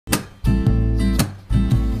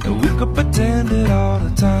pretend it all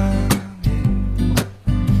the time.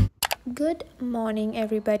 Good morning,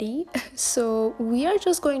 everybody. So we are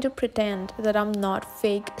just going to pretend that I'm not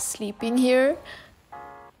fake sleeping here.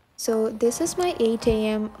 So this is my 8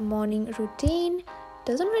 a.m. morning routine.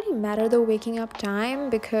 Doesn't really matter the waking up time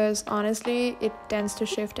because honestly it tends to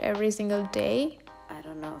shift every single day. I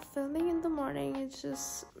don't know, filming in the morning is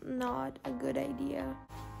just not a good idea.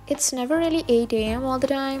 It's never really 8 a.m. all the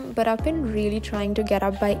time, but I've been really trying to get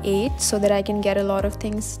up by 8 so that I can get a lot of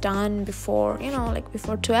things done before,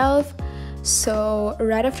 before 12. So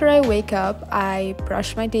right after I wake up, I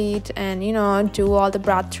brush my teeth and, do all the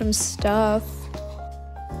bathroom stuff.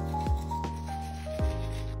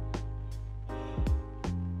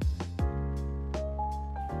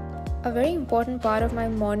 A very important part of my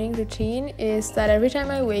morning routine is that every time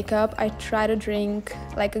I wake up, I try to drink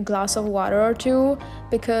like a glass of water or two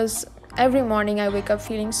because every morning I wake up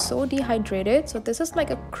feeling so dehydrated. So this is like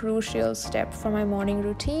a crucial step for my morning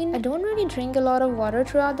routine. I don't really drink a lot of water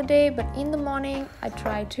throughout the day, but in the morning I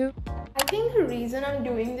try to. I think the reason I'm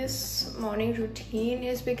doing this morning routine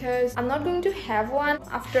is because I'm not going to have one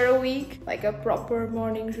after a week, like a proper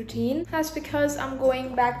morning routine. That's because I'm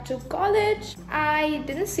going back to college. I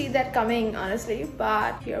didn't see that coming, honestly,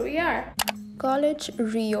 but here we are. College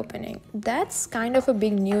reopening. That's kind of a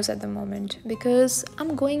big news at the moment because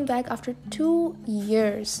I'm going back after 2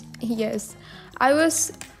 years. Yes, I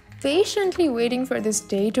was patiently waiting for this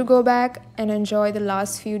day to go back and enjoy the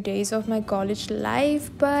last few days of my college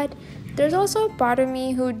life, but there's also a part of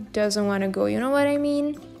me who doesn't want to go, you know what I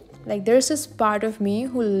mean? Like there's this part of me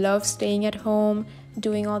who loves staying at home,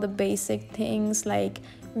 doing all the basic things like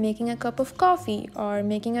making a cup of coffee or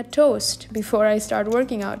making a toast before I start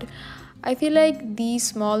working out. I feel like these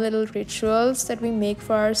small little rituals that we make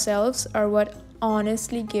for ourselves are what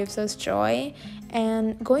honestly gives us joy,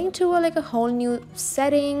 and going to a whole new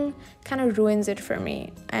setting kind of ruins it for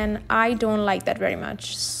me, and I don't like that very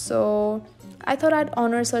much. So I thought I'd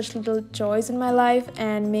honor such little joys in my life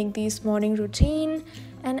and make these morning routine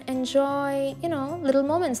and enjoy, little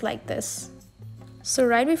moments like this. So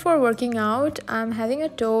right before working out, I'm having a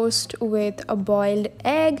toast with a boiled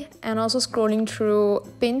egg and also scrolling through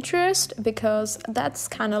Pinterest because that's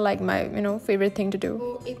kind of like my, favorite thing to do.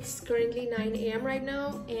 So it's currently 9 a.m. right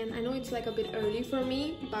now, and I know it's like a bit early for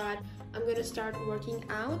me, but I'm gonna start working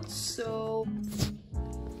out. So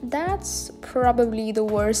that's probably the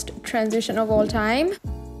worst transition of all time.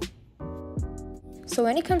 So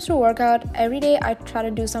when it comes to workout, every day I try to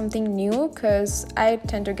do something new because I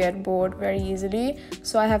tend to get bored very easily.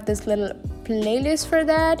 So I have this little playlist for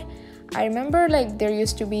that. I remember there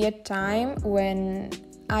used to be a time when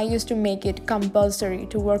I used to make it compulsory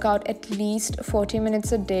to work out at least 40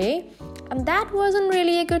 minutes a day. And that wasn't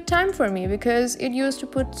really a good time for me because it used to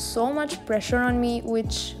put so much pressure on me,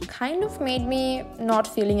 which kind of made me not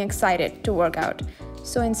feeling excited to work out.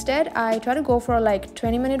 So instead, I try to go for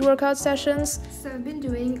 20-minute workout sessions. So I've been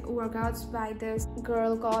doing workouts by this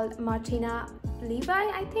girl called Martina Levi,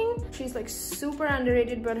 I think. She's super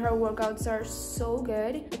underrated, but her workouts are so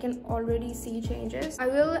good. I can already see changes. I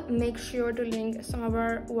will make sure to link some of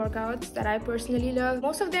her workouts that I personally love.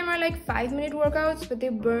 Most of them are 5-minute workouts, but they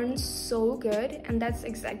burn so good, and that's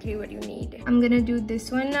exactly what you need. I'm gonna do this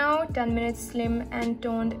one now, 10 minutes slim and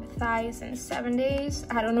toned thighs in 7 days.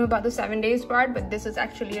 I don't know about the 7 days part, but this is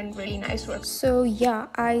actually a really nice work. So yeah,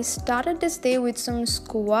 I started this day with some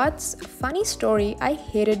squats. Funny story, I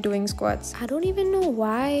hated doing squats. I don't even know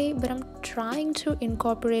why, but I'm trying to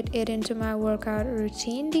incorporate it into my workout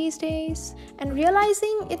routine these days and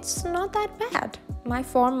realizing it's not that bad. My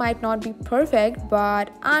form might not be perfect,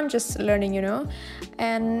 but I'm just learning,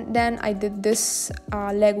 And then I did this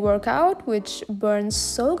leg workout, which burns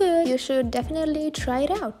so good. You should definitely try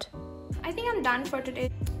it out. I think I'm done for today.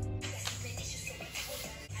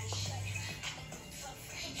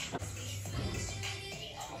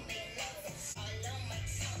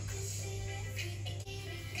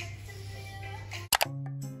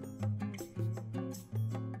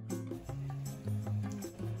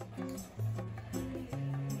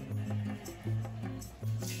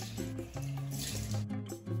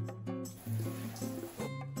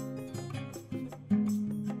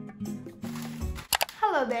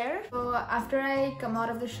 Hello there. So after I come out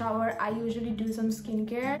of the shower, I usually do some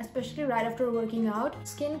skincare, especially right after working out.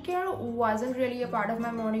 Skincare wasn't really a part of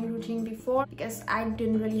my morning routine before because I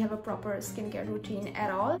didn't really have a proper skincare routine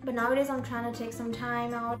at all. But nowadays I'm trying to take some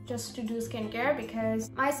time out just to do skincare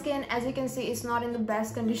because my skin, as you can see, is not in the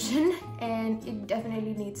best condition and it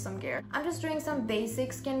definitely needs some care. I'm just doing some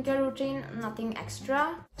basic skincare routine, nothing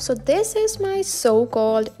extra. So this is my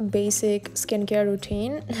so-called basic skincare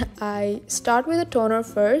routine. I start with a toner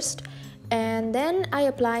first, and then I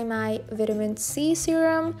apply my vitamin C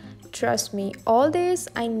serum. Trust me, all this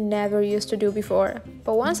I never used to do before,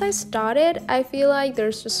 but once I started, I feel like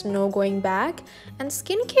there's just no going back, and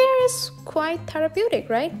skincare is quite therapeutic,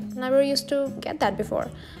 right? Never used to get that before.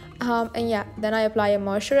 And yeah, then I apply a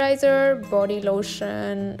moisturizer, body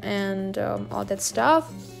lotion, and all that stuff.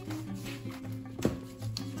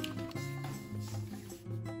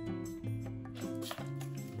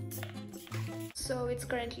 So it's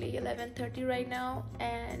currently 11:30 right now,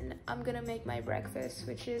 and I'm gonna make my breakfast,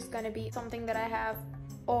 which is gonna be something that I have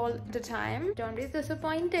all the time. Don't be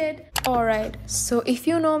disappointed. Alright, so if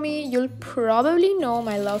you know me, you'll probably know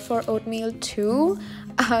my love for oatmeal too.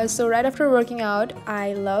 So right after working out,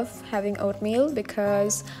 I love having oatmeal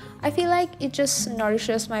because I feel like it just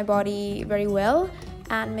nourishes my body very well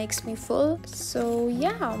and makes me full. So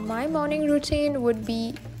yeah, my morning routine would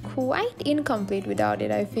be quite incomplete without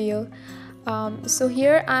it, I feel. So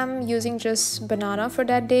here I'm using just banana for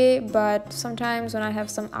that day, but sometimes when I have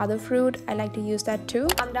some other fruit, I like to use that too.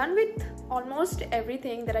 I'm done with almost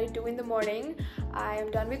everything that I do in the morning. I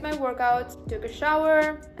am done with my workouts, took a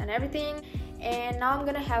shower and everything, and now I'm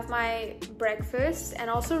gonna have my breakfast and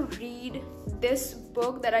also read this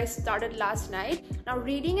book that I started last night. Now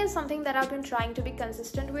reading is something that I've been trying to be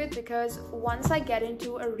consistent with, because once I get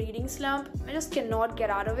into a reading slump, I just cannot get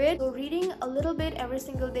out of it. So reading a little bit every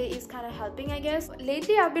single day is kind of helping, I guess.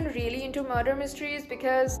 Lately I've been really into murder mysteries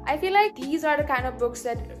because I feel like these are the kind of books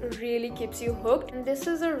that really keeps you hooked, and this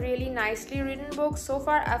is a really nicely written book. So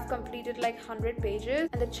far I've completed like 100 pages,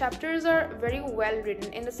 and the chapters are very well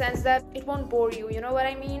written in the sense that it won't bore you, you know what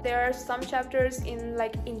I mean? There are some chapters in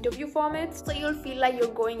like interview formats, so you'll feel like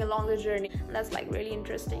you're going along the journey, and that's like really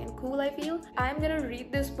interesting and cool, I feel. I'm gonna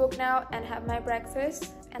read this book now and have my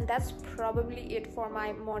breakfast, and that's probably it for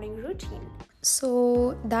my morning routine.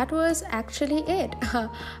 So that was actually it.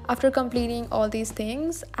 After completing all these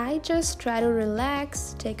things, I just try to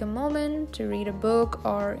relax, take a moment to read a book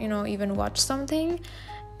or even watch something,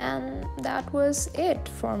 and that was it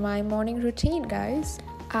for my morning routine, guys.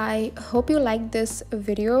 I hope you liked this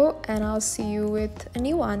video, and I'll see you with a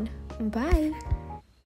new one. Bye.